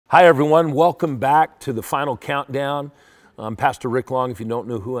Hi, everyone. Welcome back to the final countdown. I'm Pastor Rick Long, if you don't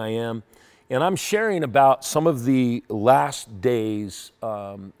know who I am. And I'm sharing about some of the last days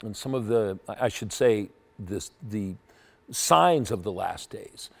and some of the, I should say, the signs of the last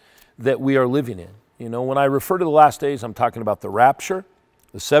days that we are living in. You know, when I refer to the last days, I'm talking about the rapture,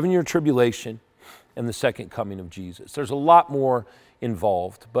 the 7-year tribulation, and the second coming of Jesus. There's a lot more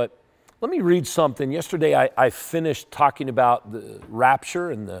involved, but let me read something. Yesterday, I finished talking about the rapture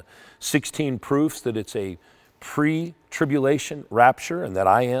and the 16 proofs that it's a pre-tribulation rapture and that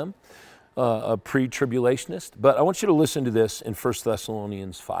I am a pre-tribulationist. But I want you to listen to this in 1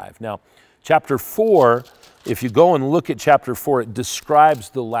 Thessalonians 5. Now, chapter 4, if you go and look at chapter 4, it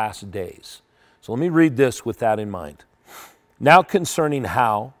describes the last days. So let me read this with that in mind. Now concerning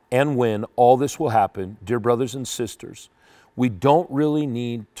how and when all this will happen, dear brothers and sisters, we don't really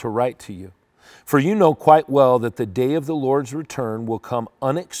need to write to you. For you know quite well that the day of the Lord's return will come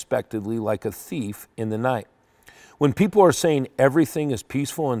unexpectedly like a thief in the night. When people are saying everything is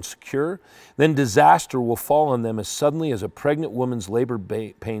peaceful and secure, then disaster will fall on them as suddenly as a pregnant woman's labor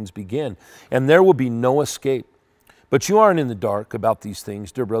pains begin, and there will be no escape. But you aren't in the dark about these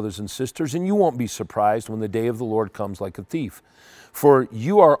things, dear brothers and sisters, and you won't be surprised when the day of the Lord comes like a thief. For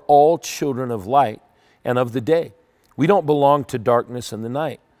you are all children of light and of the day. We don't belong to darkness and the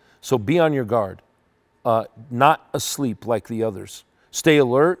night. So be on your guard, not asleep like the others. Stay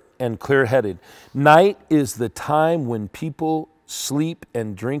alert and clear-headed. Night is the time when people sleep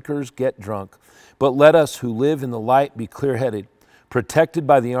and drinkers get drunk. But let us who live in the light be clear-headed, protected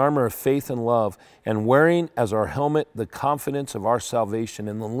by the armor of faith and love, and wearing as our helmet the confidence of our salvation.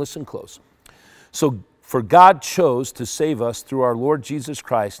 And then listen close. So, for God chose to save us through our Lord Jesus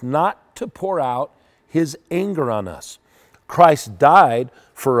Christ, not to pour out His anger on us. Christ died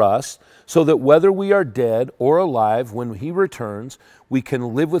for us so that whether we are dead or alive, when He returns, we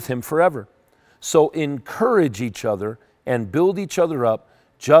can live with Him forever. So encourage each other and build each other up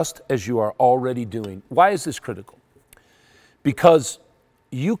just as you are already doing. Why is this critical? Because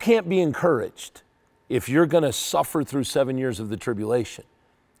you can't be encouraged if you're going to suffer through 7 years of the tribulation.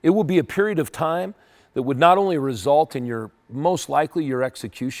 It will be a period of time that would not only result in most likely your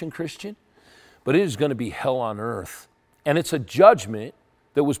execution, Christian, but it is going to be hell on earth. And it's a judgment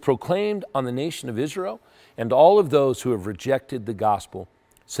that was proclaimed on the nation of Israel and all of those who have rejected the gospel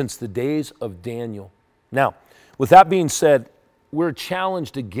since the days of Daniel. Now, with that being said, we're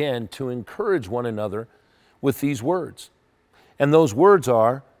challenged again to encourage one another with these words. And those words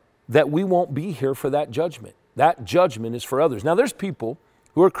are that we won't be here for that judgment. That judgment is for others. Now, there's people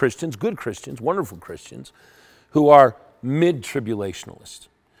who are Christians, good Christians, wonderful Christians, who are mid-tribulationalists.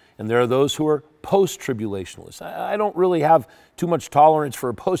 And there are those who are post-tribulationalists. I don't really have too much tolerance for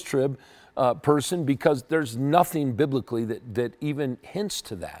a post-trib person because there's nothing biblically that even hints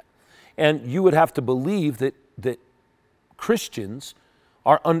to that. And you would have to believe that Christians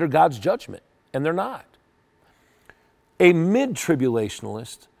are under God's judgment, and they're not. A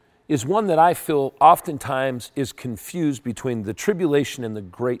mid-tribulationalist is one that I feel oftentimes is confused between the tribulation and the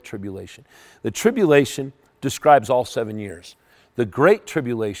great tribulation. The tribulation describes all 7 years. The Great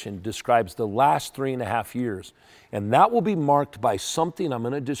Tribulation describes the last 3.5 years, and that will be marked by something I'm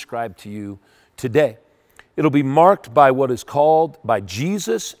going to describe to you today. It'll be marked by what is called by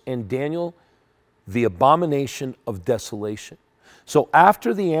Jesus and Daniel the abomination of desolation. So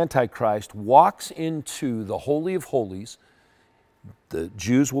after the Antichrist walks into the Holy of Holies, the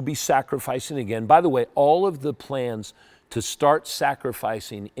Jews will be sacrificing again. By the way, all of the plans to start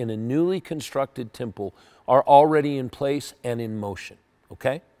sacrificing in a newly constructed temple are already in place and in motion,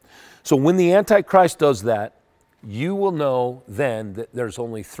 okay? So when the Antichrist does that, you will know then that there's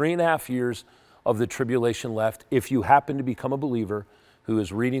only 3.5 years of the tribulation left if you happen to become a believer who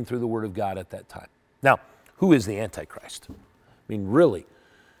is reading through the Word of God at that time. Now, who is the Antichrist? I mean, really,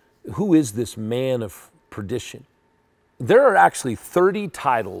 who is this man of perdition? There are actually 30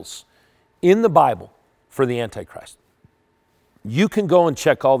 titles in the Bible for the Antichrist. You can go and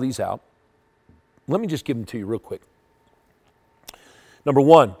check all these out. Let me just give them to you real quick. Number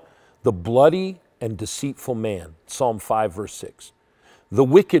 1, the bloody and deceitful man, Psalm 5, verse 6. The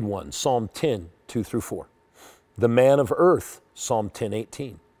wicked one, Psalm 10, 2 through 4. The man of earth, Psalm 10,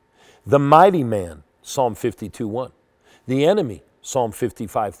 18. The mighty man, Psalm 52, 1. The enemy, Psalm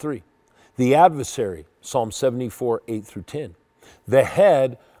 55, 3. The adversary, Psalm 74, 8 through 10. The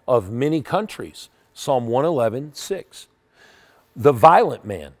head of many countries, Psalm 111, 6. The violent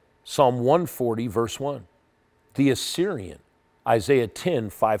man, Psalm 140, verse 1. The Assyrian, Isaiah 10,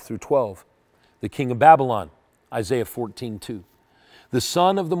 5 through 12. The king of Babylon, Isaiah 14, 2. The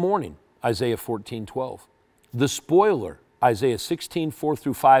son of the morning, Isaiah 14, 12. The spoiler, Isaiah 16, 4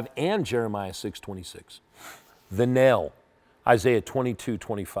 through 5, and Jeremiah 6, 26. The nail, Isaiah 22,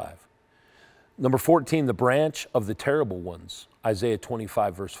 25. Number 14, the branch of the terrible ones, Isaiah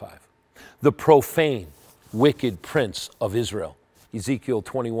 25, verse 5. The profane, wicked prince of Israel, Ezekiel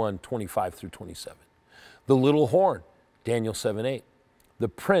 21, 25 through 27. The little horn, Daniel 7, 8. The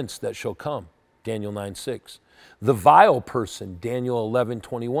prince that shall come, Daniel 9, 6. The vile person, Daniel 11,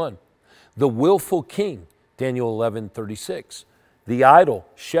 21. The willful king, Daniel 11, 36. The idle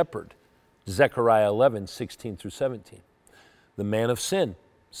shepherd, Zechariah 11, 16 through 17. The man of sin,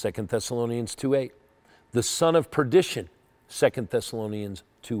 2 Thessalonians 2, 8. The son of perdition, 2 Thessalonians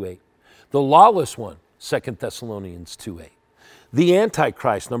 2, 8. The lawless one, 2 Thessalonians 2, 8. The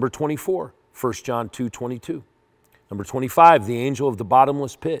Antichrist, number 24, 1 John 2, 22. Number 25, the angel of the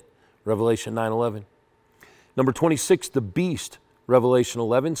bottomless pit, Revelation 9, 11. Number 26, the beast, Revelation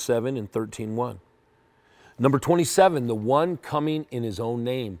 11, 7 and 13, 1. Number 27, the one coming in his own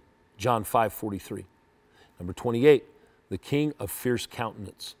name, John 5, 43. Number 28, the king of fierce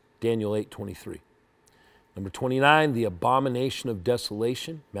countenance, Daniel 8, 23. Number 29, the abomination of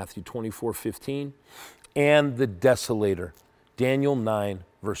desolation, Matthew 24, 15. And the desolator, Daniel 9,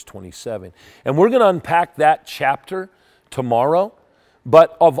 verse 27. And we're going to unpack that chapter tomorrow.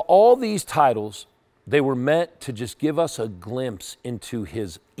 But of all these titles, they were meant to just give us a glimpse into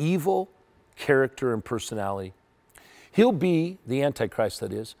his evil character and personality. He'll be, the Antichrist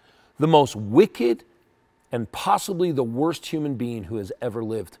that is, the most wicked and possibly the worst human being who has ever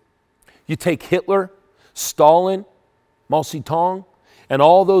lived. You take Hitler, Stalin, Mao Zedong, and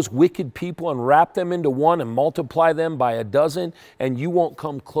all those wicked people and wrap them into one and multiply them by a dozen, and you won't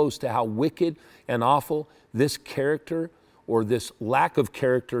come close to how wicked and awful this character or this lack of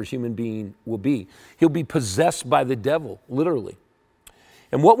character human being will be. He'll be possessed by the devil, literally.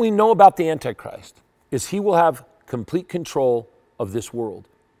 And what we know about the Antichrist is he will have complete control of this world,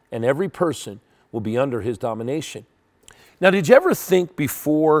 and every person will be under his domination. Now, did you ever think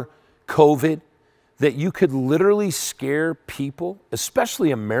before COVID that you could literally scare people,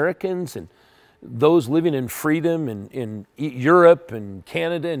 especially Americans and those living in freedom in Europe and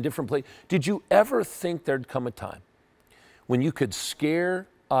Canada and different places? Did you ever think there'd come a time when you could scare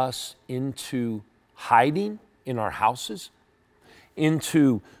us into hiding in our houses,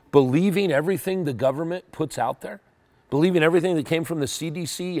 into believing everything the government puts out there, believing everything that came from the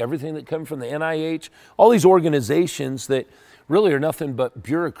CDC, everything that came from the NIH, all these organizations that really are nothing but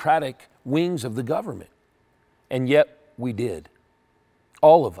bureaucratic wings of the government? And yet we did.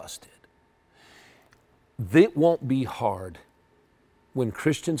 All of us did. It won't be hard when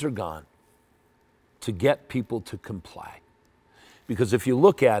Christians are gone to get people to comply. Because if you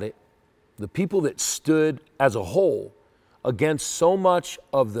look at it, the people that stood as a whole against so much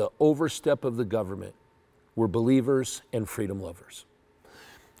of the overstep of the government were believers and freedom lovers.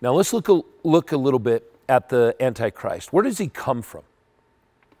 Now let's look a little bit at the Antichrist. Where does he come from?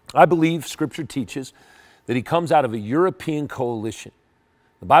 I believe Scripture teaches that he comes out of a European coalition.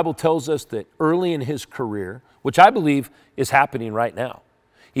 The Bible tells us that early in his career, which I believe is happening right now,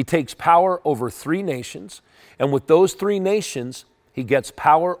 he takes power over 3 nations, and with those 3 nations, he gets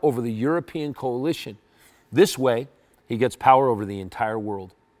power over the European coalition. This way, he gets power over the entire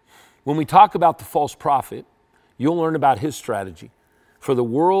world. When we talk about the false prophet, you'll learn about his strategy. For the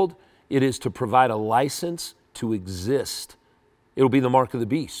world, it is to provide a license to exist. It'll be the mark of the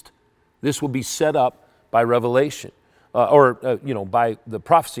beast. This will be set up by Revelation, by the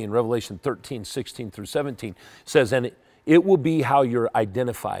prophecy in Revelation 13, 16 through 17. It says, and it will be how you're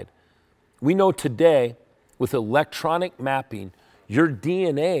identified. We know today, with electronic mapping, your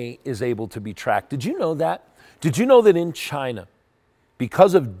DNA is able to be tracked. Did you know that? Did you know that in China,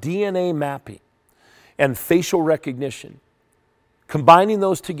 because of DNA mapping and facial recognition, combining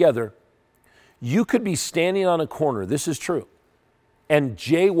those together, you could be standing on a corner, this is true, and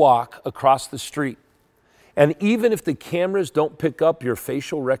jaywalk across the street. And even if the cameras don't pick up your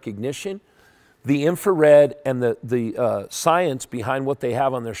facial recognition, the infrared and the science behind what they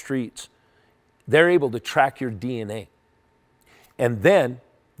have on their streets, they're able to track your DNA. And then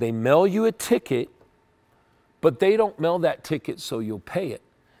they mail you a ticket, but they don't mail that ticket so you'll pay it.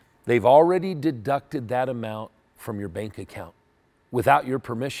 They've already deducted that amount from your bank account without your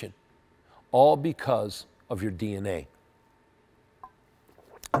permission, all because of your DNA.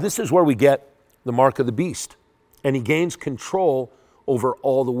 This is where we get the mark of the beast, and he gains control over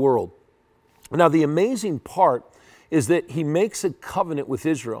all the world. Now, the amazing part is that he makes a covenant with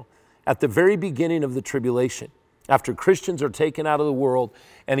Israel at the very beginning of the tribulation, after Christians are taken out of the world,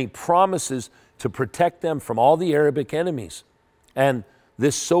 and he promises to protect them from all the Arabic enemies. And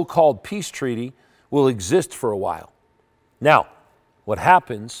this so-called peace treaty will exist for a while. Now, what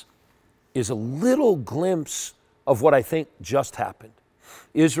happens is a little glimpse of what I think just happened.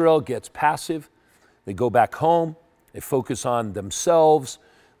 Israel gets passive. They go back home. They focus on themselves.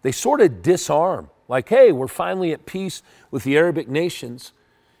 They sort of disarm, like, hey, we're finally at peace with the Arabic nations.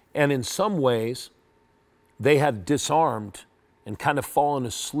 And in some ways, they had disarmed and kind of fallen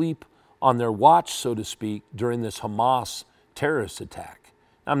asleep on their watch, so to speak, during this Hamas terrorist attack.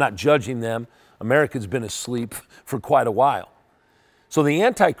 I'm not judging them. America's been asleep for quite a while. So the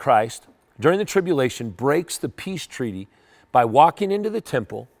Antichrist, during the tribulation, breaks the peace treaty by walking into the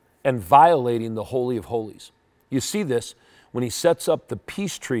temple and violating the Holy of Holies. You see this when he sets up the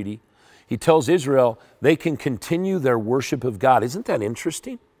peace treaty. He tells Israel they can continue their worship of God. Isn't that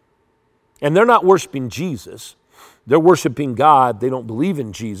interesting? And they're not worshiping Jesus. They're worshiping God. They don't believe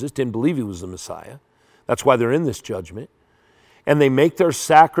in Jesus, didn't believe he was the Messiah. That's why they're in this judgment. And they make their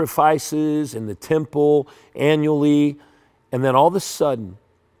sacrifices in the temple annually. And then all of a sudden,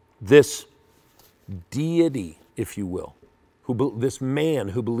 this deity, if you will, this man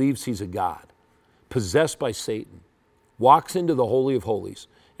who believes he's a God, possessed by Satan, walks into the Holy of Holies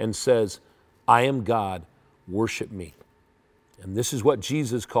and says, I am God, worship me. And this is what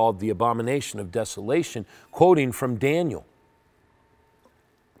Jesus called the abomination of desolation, quoting from Daniel.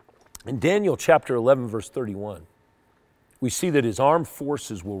 In Daniel chapter 11, verse 31, we see that his armed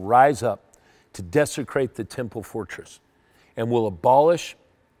forces will rise up to desecrate the temple fortress and will abolish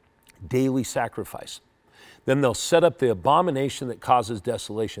daily sacrifice. Then they'll set up the abomination that causes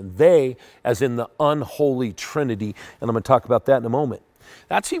desolation. They, as in the unholy Trinity, and I'm going to talk about that in a moment.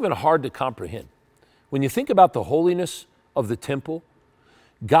 That's even hard to comprehend. When you think about the holiness of the temple,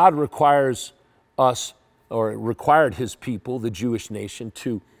 God requires us, or required his people, the Jewish nation,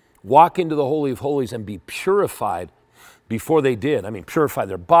 to walk into the Holy of Holies and be purified before they did. I mean, purify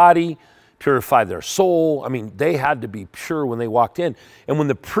their body, purify their soul. I mean, they had to be pure when they walked in. And when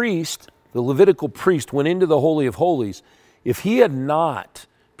the priest, the Levitical priest, went into the Holy of Holies, if he had not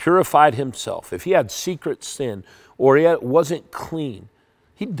purified himself, if he had secret sin, or he wasn't clean,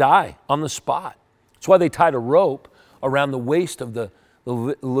 he'd die on the spot. That's why they tied a rope around the waist of the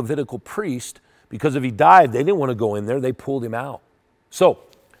Levitical priest, because if he died, they didn't want to go in there. They pulled him out. So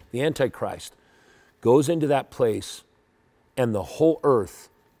the Antichrist goes into that place, and the whole earth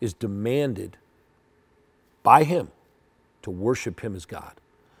is demanded by him to worship him as God.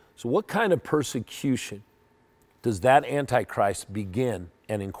 So what kind of persecution does that Antichrist begin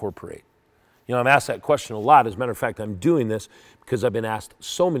and incorporate? You know, I'm asked that question a lot. As a matter of fact, I'm doing this because I've been asked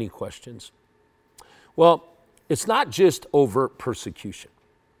so many questions. Well, it's not just overt persecution.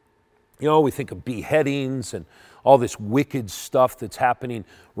 You know, we think of beheadings and all this wicked stuff that's happening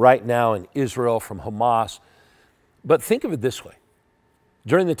right now in Israel from Hamas. But think of it this way.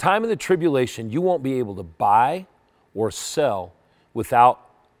 During the time of the tribulation, you won't be able to buy or sell without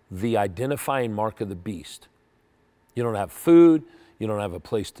the identifying mark of the beast. You don't have food. You don't have a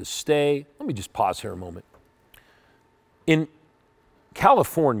place to stay. Let me just pause here a moment. In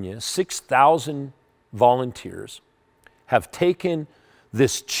California, 6,000 volunteers have taken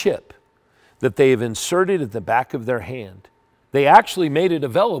this chip that they have inserted at the back of their hand. They actually made it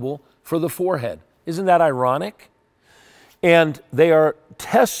available for the forehead. Isn't that ironic? And they are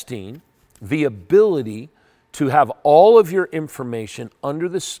testing the ability to have all of your information under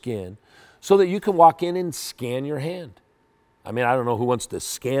the skin so that you can walk in and scan your hand. I mean, I don't know who wants to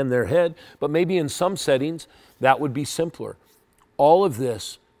scan their head, but maybe in some settings that would be simpler. All of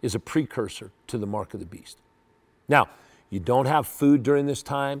this is a precursor to the mark of the beast. Now, you don't have food during this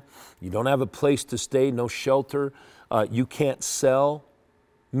time. You don't have a place to stay, no shelter. You can't sell.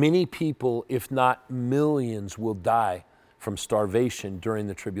 Many people, if not millions, will die from starvation during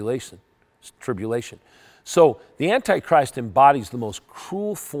the tribulation. So the Antichrist embodies the most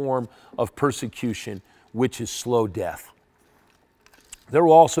cruel form of persecution, which is slow death. There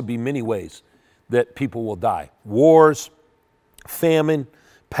will also be many ways that people will die. Wars, famine,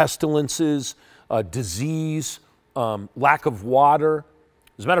 pestilences, disease, lack of water.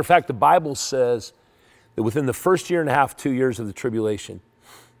 As a matter of fact, the Bible says that within the first year and a half, 2 years of the tribulation,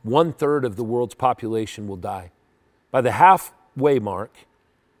 1/3 of the world's population will die. By the halfway mark,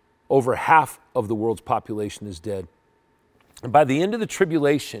 over half of the world's population is dead. And by the end of the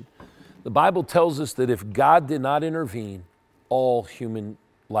tribulation, the Bible tells us that if God did not intervene, all human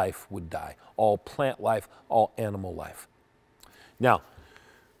life would die, all plant life, all animal life. Now,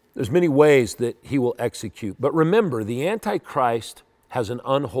 there's many ways that he will execute. But remember, the Antichrist has an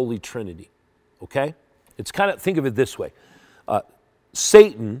unholy trinity, okay? It's kind of, think of it this way.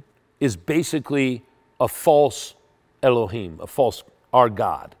 Satan is basically a false Elohim, a false, our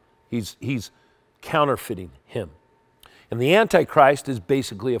God. He's counterfeiting him. And the Antichrist is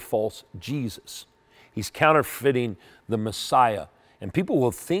basically a false Jesus. He's counterfeiting the Messiah. And people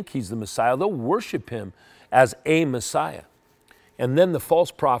will think he's the Messiah. They'll worship him as a Messiah. And then the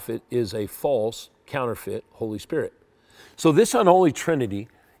false prophet is a false, counterfeit Holy Spirit. So this unholy trinity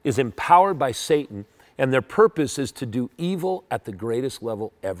is empowered by Satan, and their purpose is to do evil at the greatest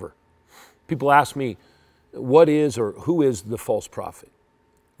level ever. People ask me, what is or who is the false prophet?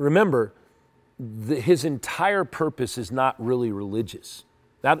 Remember, his entire purpose is not really religious.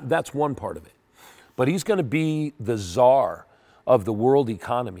 That's one part of it. But he's going to be the czar of the world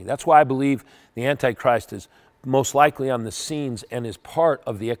economy. That's why I believe the Antichrist is most likely on the scenes and is part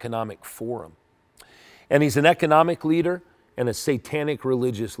of the economic forum. And he's an economic leader and a satanic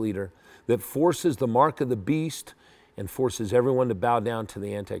religious leader that forces the mark of the beast and forces everyone to bow down to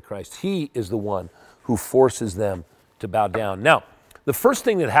the Antichrist. He is the one who forces them to bow down. Now, the first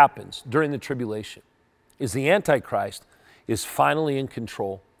thing that happens during the tribulation is the Antichrist is finally in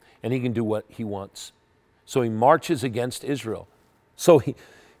control and he can do what he wants. So he marches against Israel. So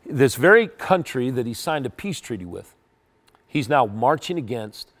this very country that he signed a peace treaty with, he's now marching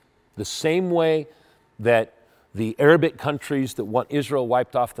against the same way that the Arabic countries that want Israel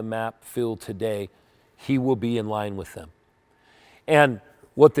wiped off the map feel today. He will be in line with them. And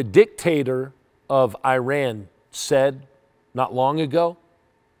what the dictator of Iran said not long ago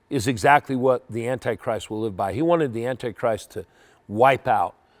is exactly what the Antichrist will live by. He wanted the Antichrist to wipe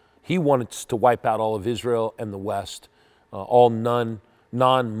out. He wanted to wipe out all of Israel and the West, all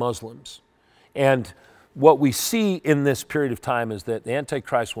non-Muslims. And what we see in this period of time is that the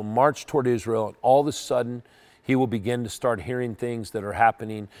Antichrist will march toward Israel, and all of a sudden he will begin to start hearing things that are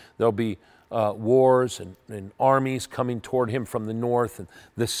happening. There'll be wars and armies coming toward him from the north and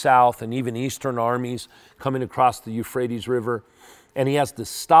the south, and even eastern armies coming across the Euphrates River. And he has to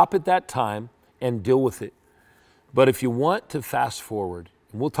stop at that time and deal with it. But if you want to fast forward,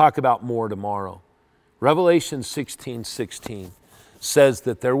 and we'll talk about more tomorrow, Revelation 16:16 says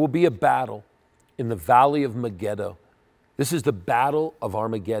that there will be a battle in the valley of Megiddo. This is the battle of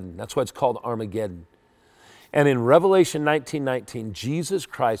Armageddon. That's why it's called Armageddon. And in Revelation 19:19, Jesus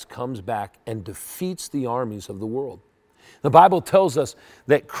Christ comes back and defeats the armies of the world. The Bible tells us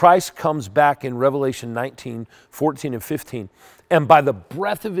that Christ comes back in Revelation 19:14 and 15, and by the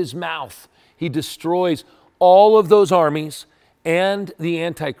breath of his mouth, he destroys all of those armies and the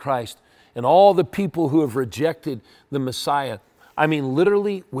Antichrist and all the people who have rejected the Messiah. I mean,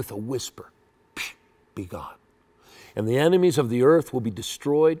 literally with a whisper, be gone. And the enemies of the earth will be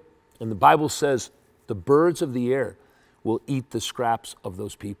destroyed. And the Bible says the birds of the air will eat the scraps of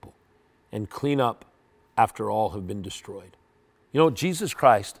those people and clean up after all have been destroyed. You know, Jesus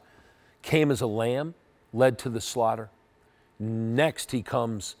Christ came as a lamb led to the slaughter. Next, he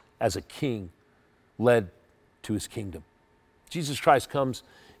comes as a king led to his kingdom. Jesus Christ comes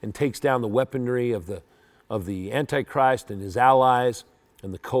and takes down the weaponry of the Antichrist and his allies,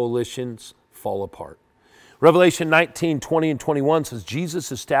 and the coalitions fall apart. Revelation 19:20 and 21 says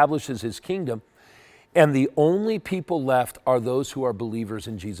Jesus establishes his kingdom, and the only people left are those who are believers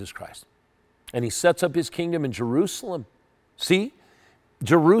in Jesus Christ. And he sets up his kingdom in Jerusalem. See?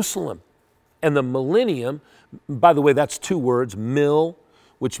 Jerusalem. And the millennium, by the way, that's two words, mil,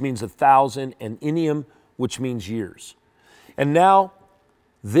 which means 1,000, and ennium, which means years. And now,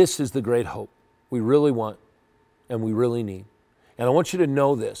 this is the great hope we really want and we really need. And I want you to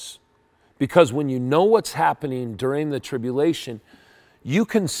know this, because when you know what's happening during the tribulation, you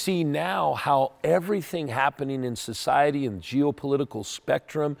can see now how everything happening in society and geopolitical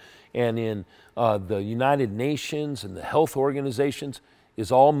spectrum and in the United Nations and the health organizations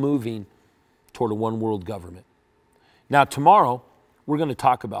is all moving toward a one world government. Now, tomorrow, we're going to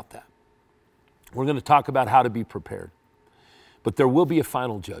talk about that. We're going to talk about how to be prepared. But there will be a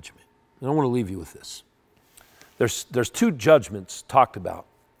final judgment. And I want to leave you with this. There's two judgments talked about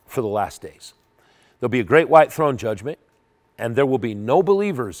for the last days. There'll be a great white throne judgment, and there will be no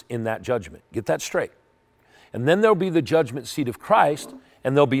believers in that judgment. Get that straight. And then there'll be the judgment seat of Christ,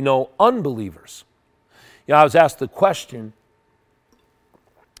 and there'll be no unbelievers. You know, I was asked the question,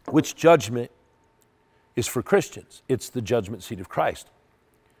 which judgment is for Christians? It's the judgment seat of Christ.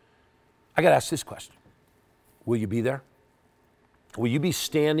 I got to ask this question. Will you be there? Will you be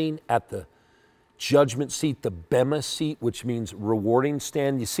standing at the judgment seat, the Bema seat, which means rewarding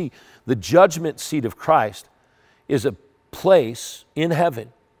stand? You see, the judgment seat of Christ is a place in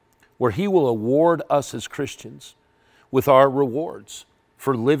heaven where he will award us as Christians with our rewards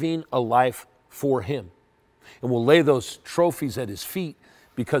for living a life for him. And we'll lay those trophies at his feet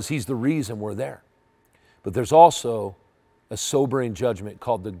because he's the reason we're there. But there's also a sobering judgment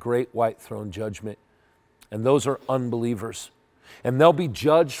called the Great White Throne Judgment. and those are unbelievers. And they'll be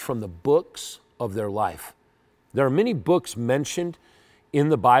judged from the books of their life. There are many books mentioned in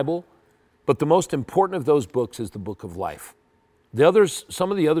the Bible, but the most important of those books is the book of life. The others,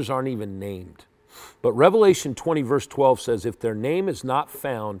 some of the others aren't even named. But Revelation 20 verse 12 says, if their name is not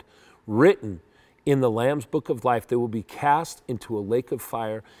found written in the Lamb's book of life, they will be cast into a lake of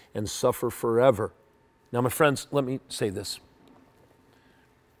fire and suffer forever. Now, my friends, let me say this.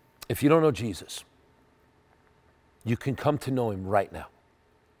 If you don't know Jesus, you can come to know him right now.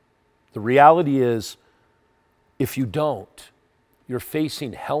 The reality is, if you don't, you're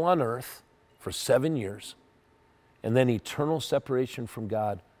facing hell on earth for 7 years and then eternal separation from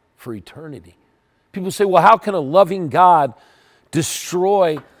God for eternity. People say, well, how can a loving God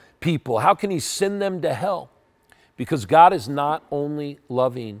destroy people? How can he send them to hell? Because God is not only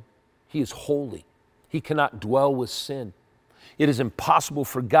loving, he is holy. He cannot dwell with sin. It is impossible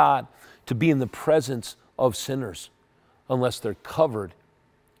for God to be in the presence of sinners unless they're covered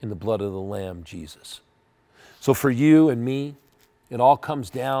in the blood of the Lamb, Jesus. So for you and me, it all comes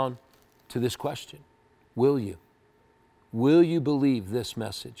down to this question. Will you? Will you believe this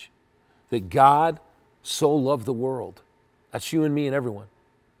message? That God so loved the world. That's you and me and everyone.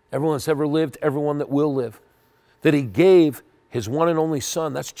 Everyone that's ever lived, everyone that will live. That he gave his one and only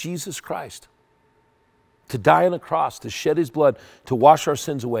Son, that's Jesus Christ, to die on a cross, to shed his blood, to wash our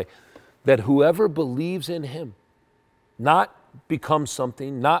sins away. That whoever believes in him, not becomes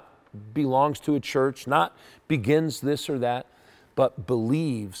something, not belongs to a church, not begins this or that, but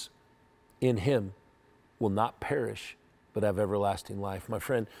believes in him will not perish, but have everlasting life. My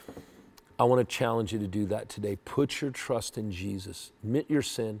friend, I want to challenge you to do that today. Put your trust in Jesus. Admit your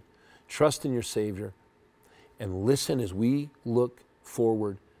sin, trust in your Savior, and listen as we look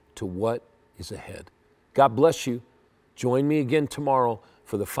forward to what is ahead. God bless you. Join me again tomorrow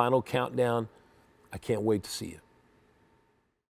for the final countdown. I can't wait to see you.